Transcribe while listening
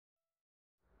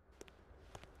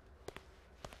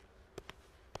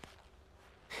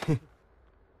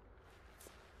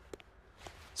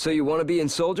So you want to be in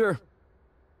Soldier?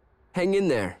 Hang in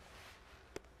there.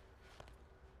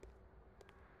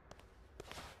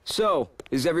 So,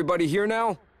 is everybody here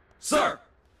now? Sir!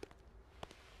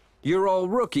 You're all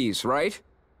rookies, right?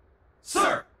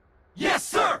 Sir! Yes,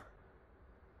 sir!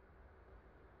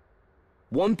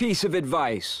 One piece of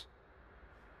advice.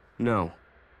 No.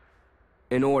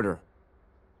 In order.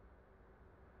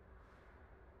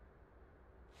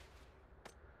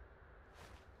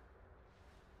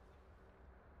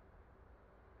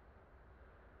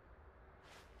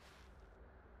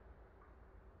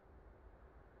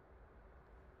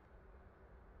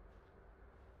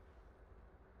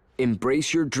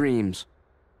 Embrace your dreams.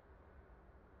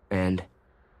 And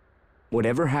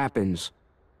whatever happens,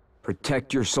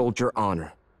 protect your soldier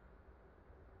honor.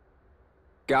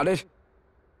 Got it?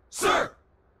 Sir!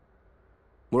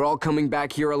 We're all coming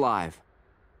back here alive.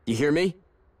 You hear me?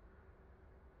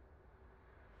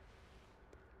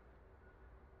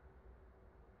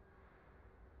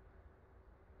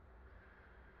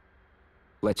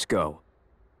 Let's go.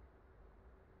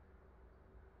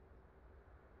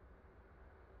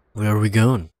 Where are we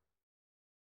going?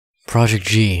 Project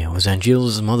G was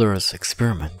Angeal's mother's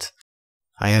experiment.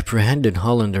 I apprehended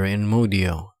Hollander in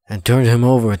Modio and turned him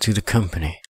over to the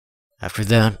company. After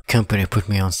that, company put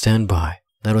me on standby.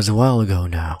 That was a while ago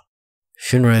now.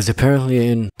 Shinra is apparently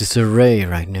in disarray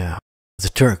right now. The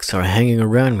Turks are hanging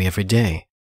around me every day.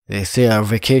 They say our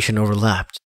vacation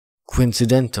overlapped.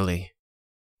 Coincidentally.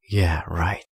 Yeah,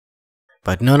 right.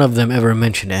 But none of them ever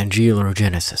mentioned Angeal or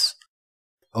Genesis.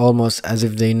 Almost as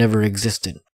if they never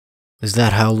existed. Is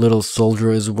that how little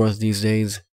Soldier is worth these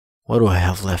days? What do I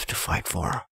have left to fight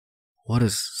for? What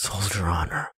is soldier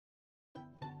honor?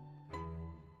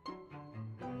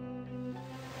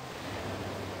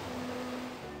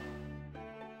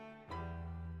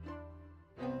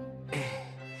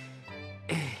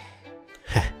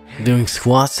 Doing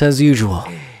squats as usual.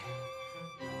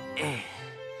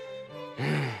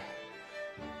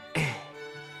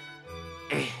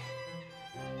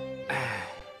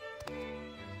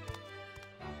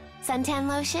 Suntan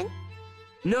lotion?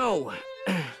 No!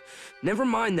 Never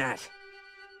mind that.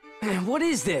 What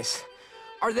is this?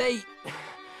 Are they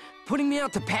putting me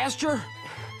out to pasture?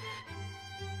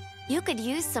 You could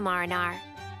use some R&R.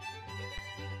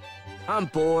 I'm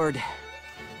bored.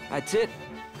 That's it.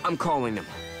 I'm calling them.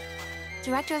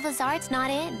 Director Lazard's not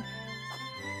in.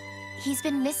 He's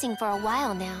been missing for a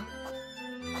while now.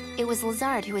 It was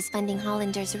Lazard who was funding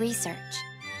Hollander's research,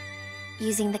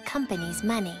 using the company's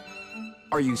money.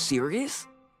 Are you serious?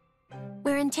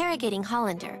 We're interrogating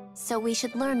Hollander, so we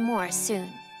should learn more soon.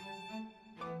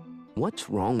 What's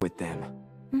wrong with them?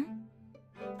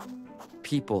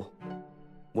 People,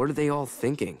 what are they all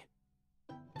thinking?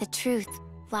 The truth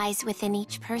lies within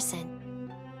each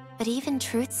person. But even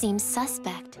truth seems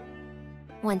suspect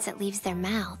once it leaves their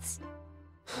mouths.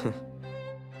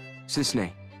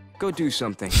 Cisne, go do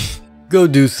something. Go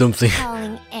do something.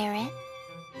 Calling Aerith?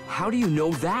 How do you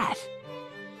know that?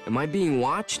 Am I being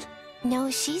watched? No,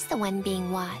 she's the one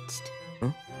being watched. Huh?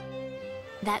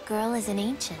 That girl is an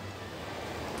ancient.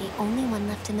 The only one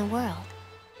left in the world.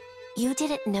 You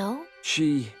didn't know?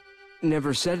 She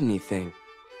never said anything.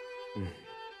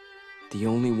 The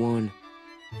only one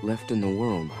left in the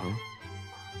world, huh?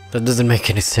 That doesn't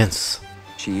make any sense.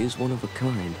 She is one of a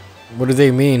kind. What do they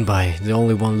mean by the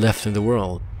only one left in the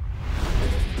world?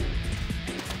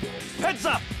 Heads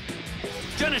up!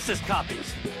 Genesis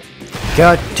copies!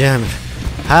 God damn it.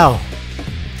 How?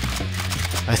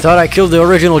 I thought I killed the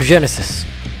original Genesis.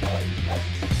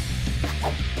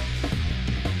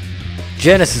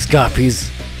 Genesis copies.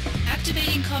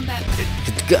 Activating combat.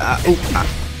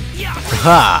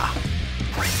 Ha!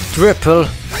 Triple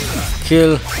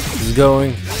kill is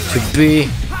going to be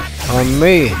on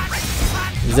me.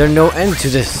 Is there no end to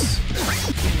this?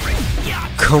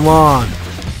 Come on.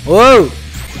 Whoa!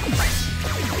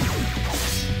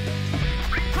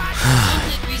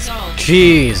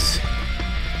 Jeez.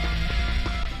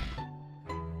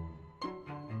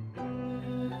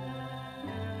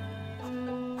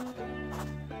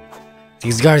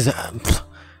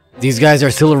 These guys are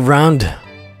still around.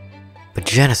 But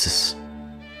Genesis.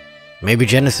 Maybe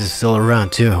Genesis is still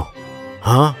around too.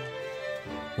 Huh?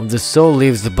 When the soul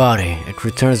leaves the body, it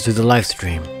returns to the life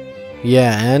stream.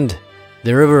 Yeah, and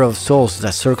the river of souls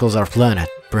that circles our planet.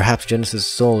 Perhaps Genesis'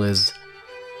 soul is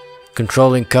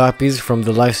controlling copies from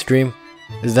the live stream?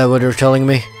 Is that what you're telling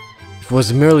me? It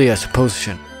was merely a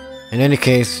supposition. In any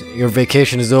case, your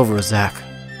vacation is over, Zack.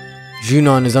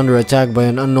 Junon is under attack by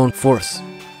an unknown force.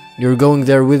 You're going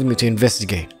there with me to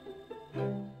investigate.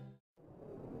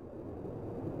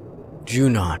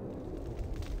 Junon.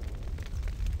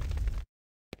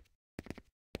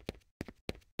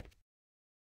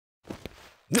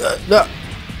 This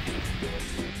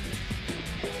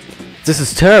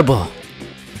is terrible.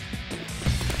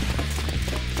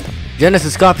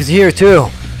 Genesis copies here too.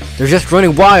 They're just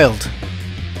running wild.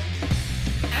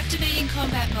 Activating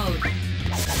combat mode.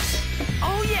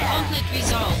 Oh yeah! Conflict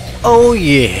resolved. Oh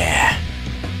yeah.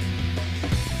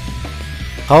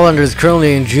 Hollander is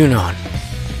currently in Junon.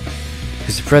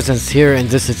 His presence here in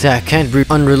this attack can't be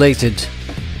unrelated.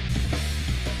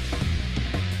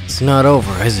 It's not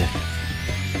over, is it?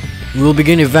 We will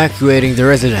begin evacuating the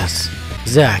residence.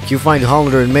 Zack, you find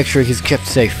Hollander and make sure he's kept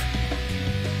safe.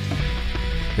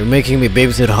 You're making me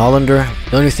babysit Hollander?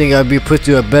 Don't you think I'd be put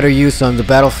to a better use on the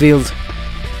battlefield?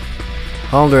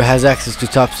 Hollander has access to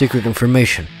top secret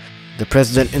information. The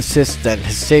President insists that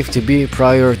his safety be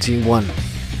priority 1.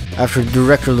 After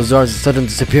Director Lazard's sudden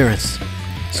disappearance,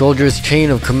 Soldier's chain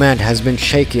of command has been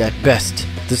shaky at best.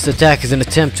 This attack is an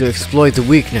attempt to exploit the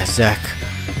weakness, Zack.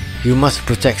 You must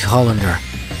protect Hollander.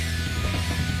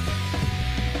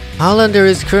 Hollander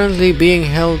is currently being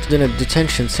held in a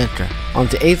detention center on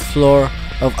the 8th floor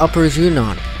of Upper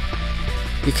Junon.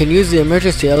 You can use the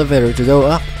emergency elevator to go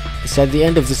up. It's at the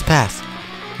end of this path.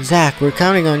 Zack, we're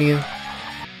counting on you.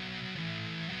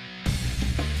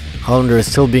 Hollander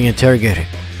is still being interrogated.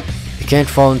 He can't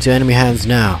fall into enemy hands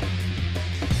now.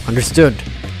 Understood.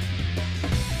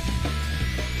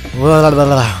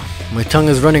 My tongue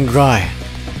is running dry.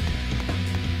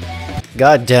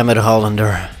 God damn it,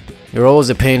 Hollander. You're always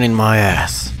a pain in my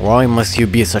ass. Why must you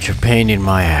be such a pain in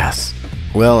my ass?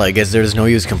 Well, I guess there's no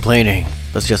use complaining.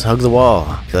 Let's just hug the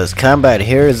wall. Because combat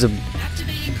here is a...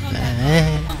 Activating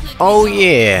combat mode. Oh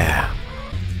yeah!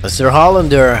 Mr.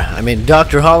 Hollander, I mean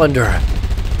Dr. Hollander.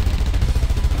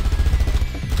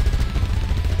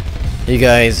 Hey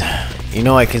guys, you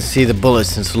know I can see the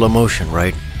bullets in slow motion,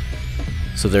 right?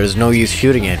 So there's no use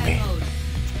shooting at me.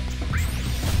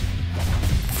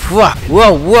 Fuck!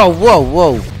 Whoa, whoa, whoa,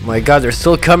 whoa! My god, they're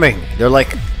still coming! They're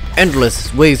like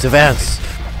endless waves of ants.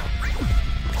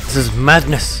 This is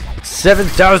madness.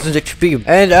 7,000 HP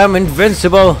and I'm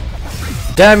invincible!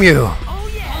 Damn you!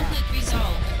 Conflict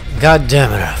resolved. God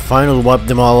damn it, I finally wiped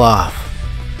them all off.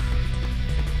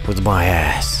 With my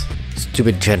ass.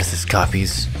 Stupid Genesis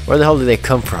copies. Where the hell did they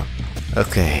come from?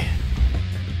 Okay.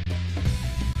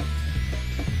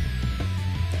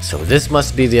 So this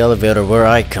must be the elevator where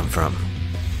I come from.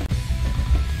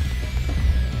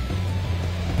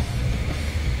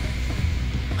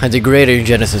 A degraded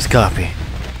Genesis copy.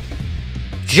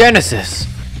 Genesis!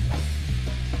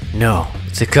 No,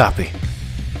 it's a copy.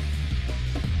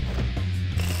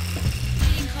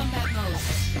 In combat mode.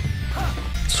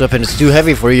 This weapon is too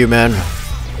heavy for you, man.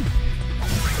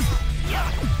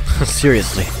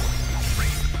 Seriously.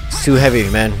 It's too heavy,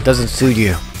 man. Doesn't suit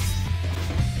you.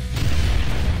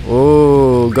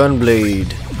 Oh,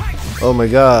 gunblade. Oh my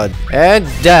god. And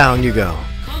down you go.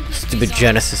 Stupid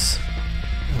Genesis.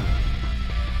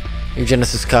 Your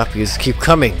Genesis copies keep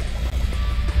coming.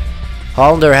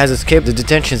 Hollander has escaped the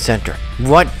detention center.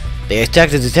 What? They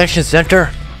attacked the detention center?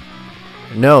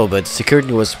 No, but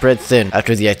security was spread thin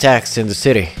after the attacks in the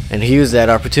city, and he used that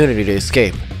opportunity to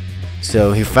escape.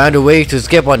 So he found a way to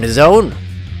escape on his own?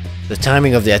 The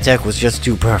timing of the attack was just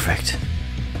too perfect.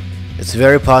 It's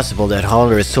very possible that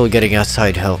Hollander is still getting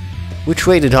outside help. Which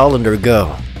way did Hollander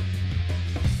go?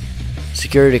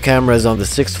 Security cameras on the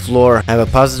 6th floor have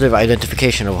a positive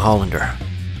identification of Hollander.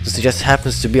 This just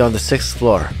happens to be on the 6th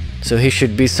floor, so he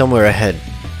should be somewhere ahead.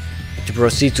 To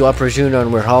proceed to Upper Junon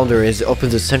where Hollander is, open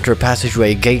the center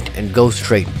passageway gate and go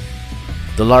straight.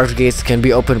 The large gates can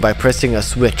be opened by pressing a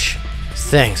switch.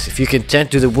 Thanks, if you can tend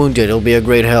to the wounded it'll be a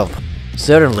great help.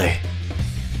 Certainly.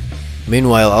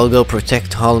 Meanwhile, I'll go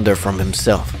protect Hollander from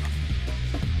himself.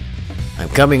 I'm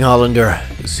coming, Hollander,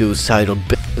 you suicidal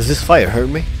bitch. Does this fire hurt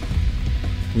me?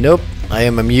 Nope, I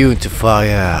am immune to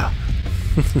fire.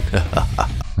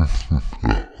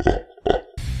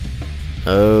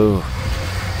 Oh.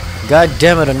 God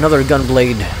damn it, another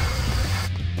gunblade.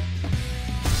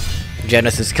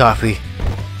 Genesis copy.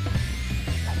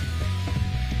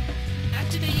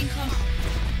 Activating combat.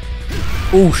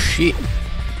 Oh shit.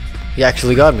 He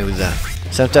actually got me with that.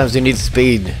 Sometimes you need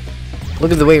speed.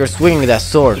 Look at the way you're swinging that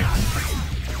sword.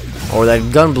 Or that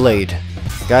gunblade.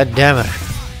 God damn it.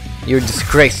 You're a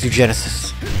disgrace to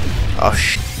Genesis. Oh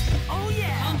shit.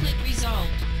 Conflict resolved.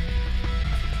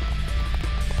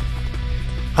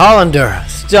 Hollander,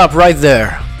 stop right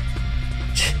there.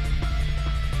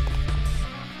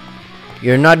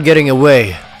 You're not getting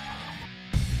away.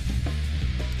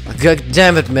 God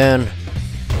damn it, man.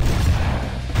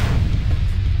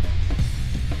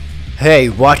 Hey,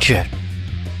 watch it.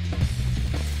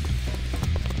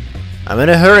 I'm in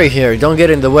a hurry here, don't get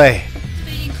in the way.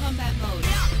 Activating combat mode.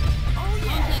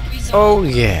 Oh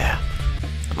yeah.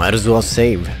 Might as well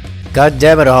save. God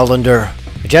damn it, Hollander.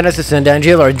 Genesis and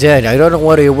Angeal are dead. I don't know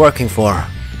what you're working for.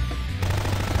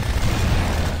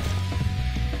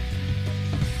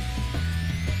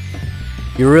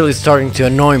 You're really starting to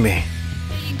annoy me.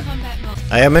 In combat mode.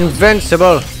 I am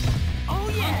invincible.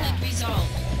 Conflict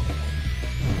resolved.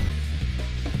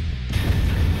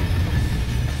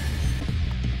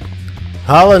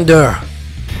 Hollander.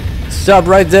 Stop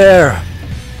right there.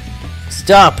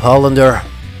 Stop, Hollander.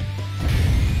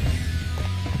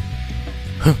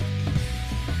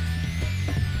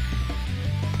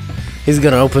 He's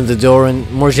gonna open the door and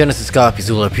more Genesis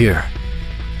copies will appear.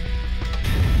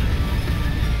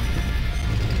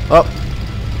 Oh,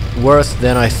 worse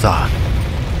than I thought.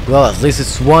 Well, at least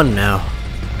it's one now.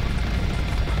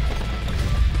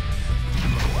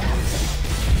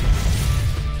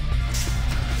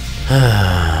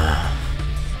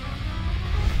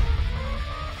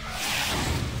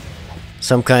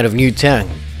 Some kind of new tank.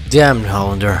 Damn,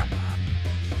 Hollander.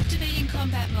 Activating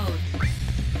combat mode.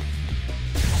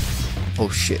 Oh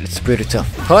shit, it's pretty tough.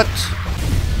 What?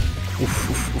 Oof,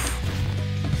 oof, oof.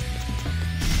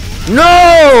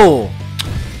 No!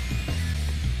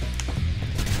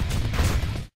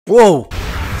 Whoa!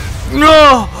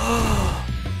 No!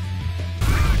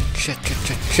 Shit, shit,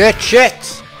 shit, shit,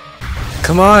 shit!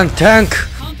 Come on, tank!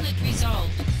 Conflict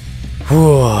resolved.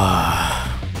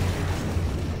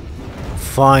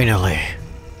 Finally.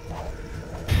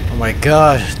 Oh my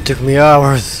god, it took me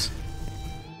hours.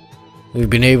 We've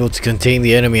been able to contain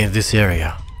the enemy in this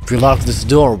area. If we lock this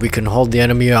door, we can hold the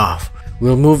enemy off.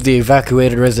 We'll move the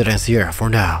evacuated residents here for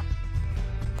now.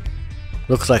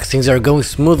 Looks like things are going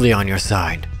smoothly on your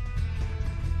side.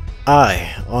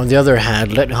 I, on the other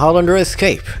hand, let Hollander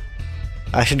escape.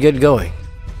 I should get going.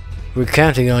 We're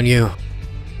counting on you.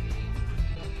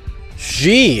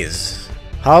 Jeez!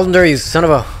 Hollander, you son of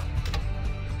a...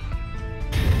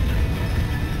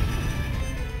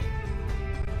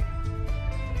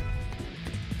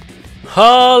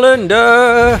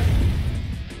 Hollander!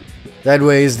 That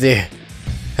way is the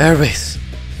airbase.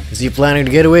 Is he planning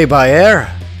to get away by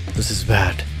air? This is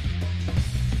bad.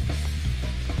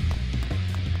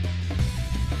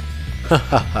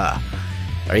 Hahaha.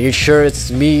 Are you sure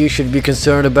it's me you should be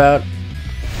concerned about?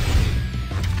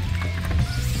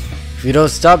 If you don't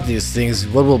stop these things,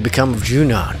 what will become of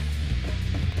Junon?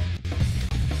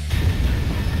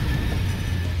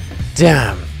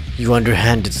 Damn, you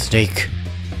underhanded snake.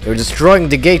 You're destroying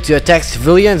the gate to attack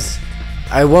civilians?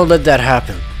 I won't let that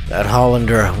happen. That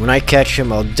Hollander, when I catch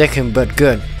him, I'll deck him but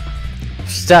good.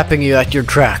 Stopping you at your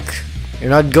track. You're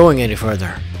not going any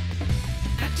further.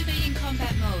 Activating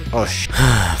combat mode. Oh sh...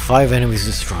 5 enemies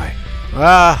destroyed.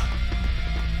 Ah!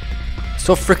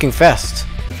 So freaking fast.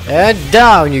 And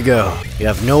down you go. You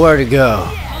have nowhere to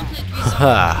go. Conflict resolved.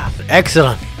 Haha.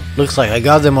 Excellent. Looks like I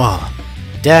got them all.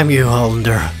 Damn you,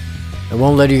 Hollander. I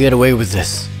won't let you get away with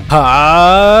this.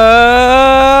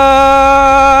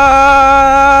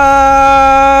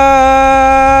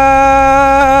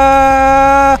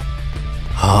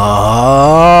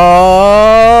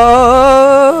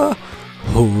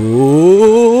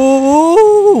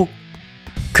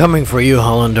 Coming for you,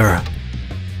 Hollander.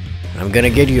 I'm gonna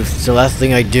get you if it's the last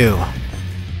thing I do.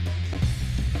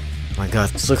 My god,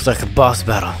 this looks like a boss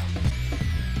battle.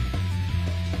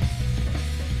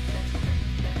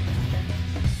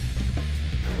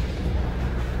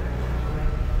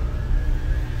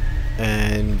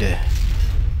 And...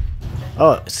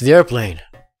 oh, it's the airplane.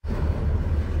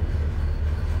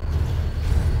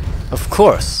 Of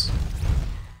course.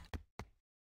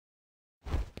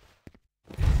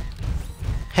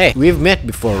 Hey, we've met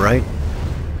before, right?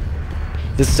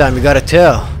 This time you gotta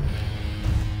tell.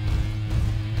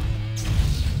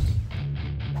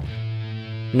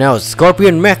 Now,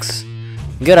 Scorpion Mechs,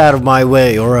 get out of my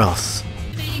way or else.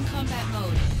 Activating combat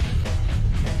mode.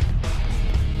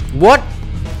 What?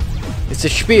 It's a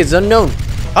HP, it's unknown.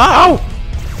 Ow!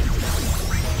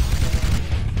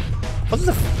 What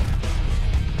the f...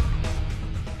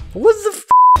 what the f...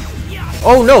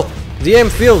 oh no! The aim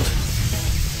field!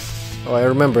 Oh, I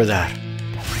remember that.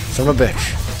 Son of a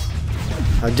bitch.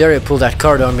 How dare you pull that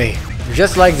card on me? You're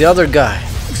just like the other guy,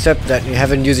 except that you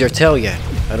haven't used your tail yet.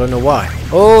 I don't know why.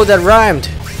 Oh, that rhymed!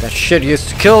 That shit used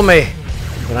to kill me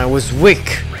when I was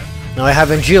weak. Now I have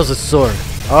Angeal's sword.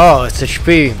 Oh, its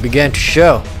HP began to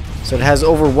show. So it has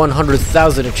over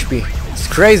 100,000 HP. It's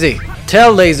crazy.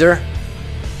 Tail laser.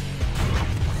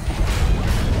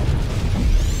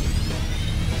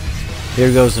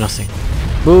 Here goes nothing.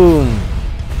 Boom.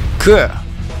 Kuh.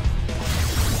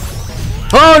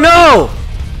 Oh no!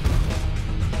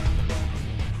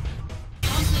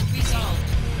 Conflict resolved.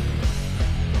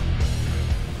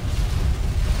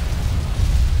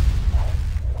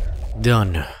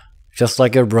 Done. Just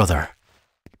like your brother.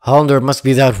 Hollander must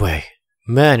be that way.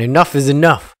 Man, enough is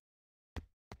enough.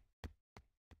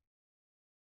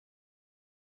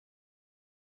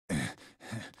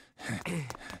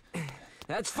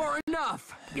 That's far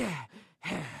enough!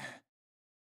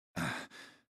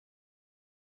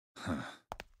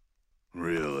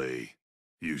 Really?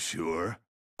 You sure?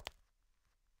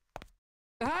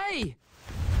 Hey!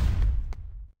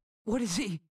 What is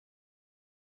he?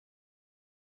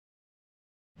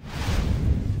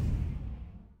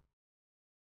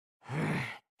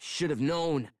 Should have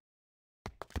known.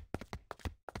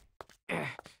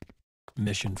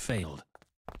 Mission failed.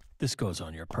 This goes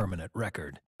on your permanent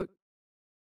record.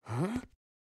 Huh?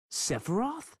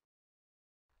 Sephiroth?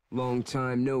 Long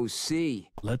time no see.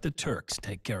 Let the Turks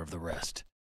take care of the rest.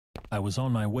 I was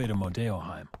on my way to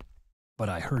Nibelheim, but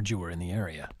I heard you were in the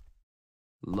area.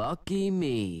 Lucky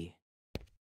me.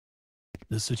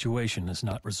 The situation is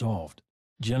not resolved.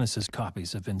 Genesis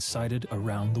copies have been sighted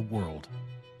around the world.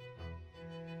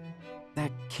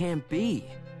 That can't be.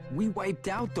 We wiped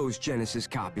out those Genesis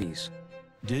copies.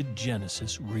 Did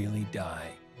Genesis really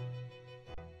die?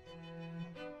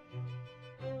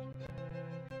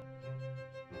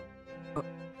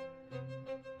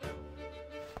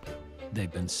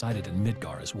 They've been sighted in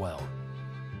Midgar as well.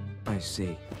 I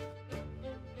see.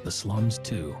 The slums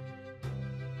too.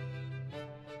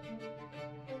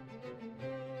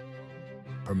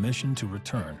 Permission to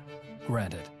return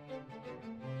granted.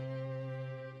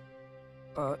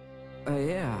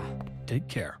 Yeah. Take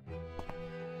care.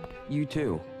 You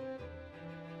too.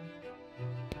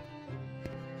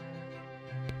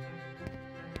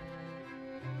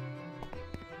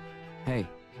 Hey,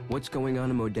 what's going on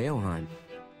in Nibelheim?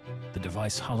 The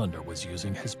device Hollander was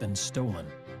using has been stolen.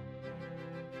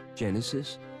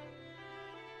 Genesis?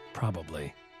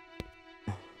 Probably.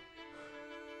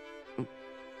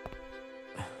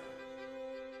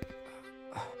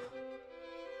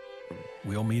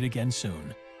 We'll meet again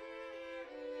soon.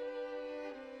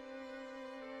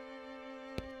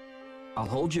 I'll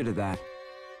hold you to that.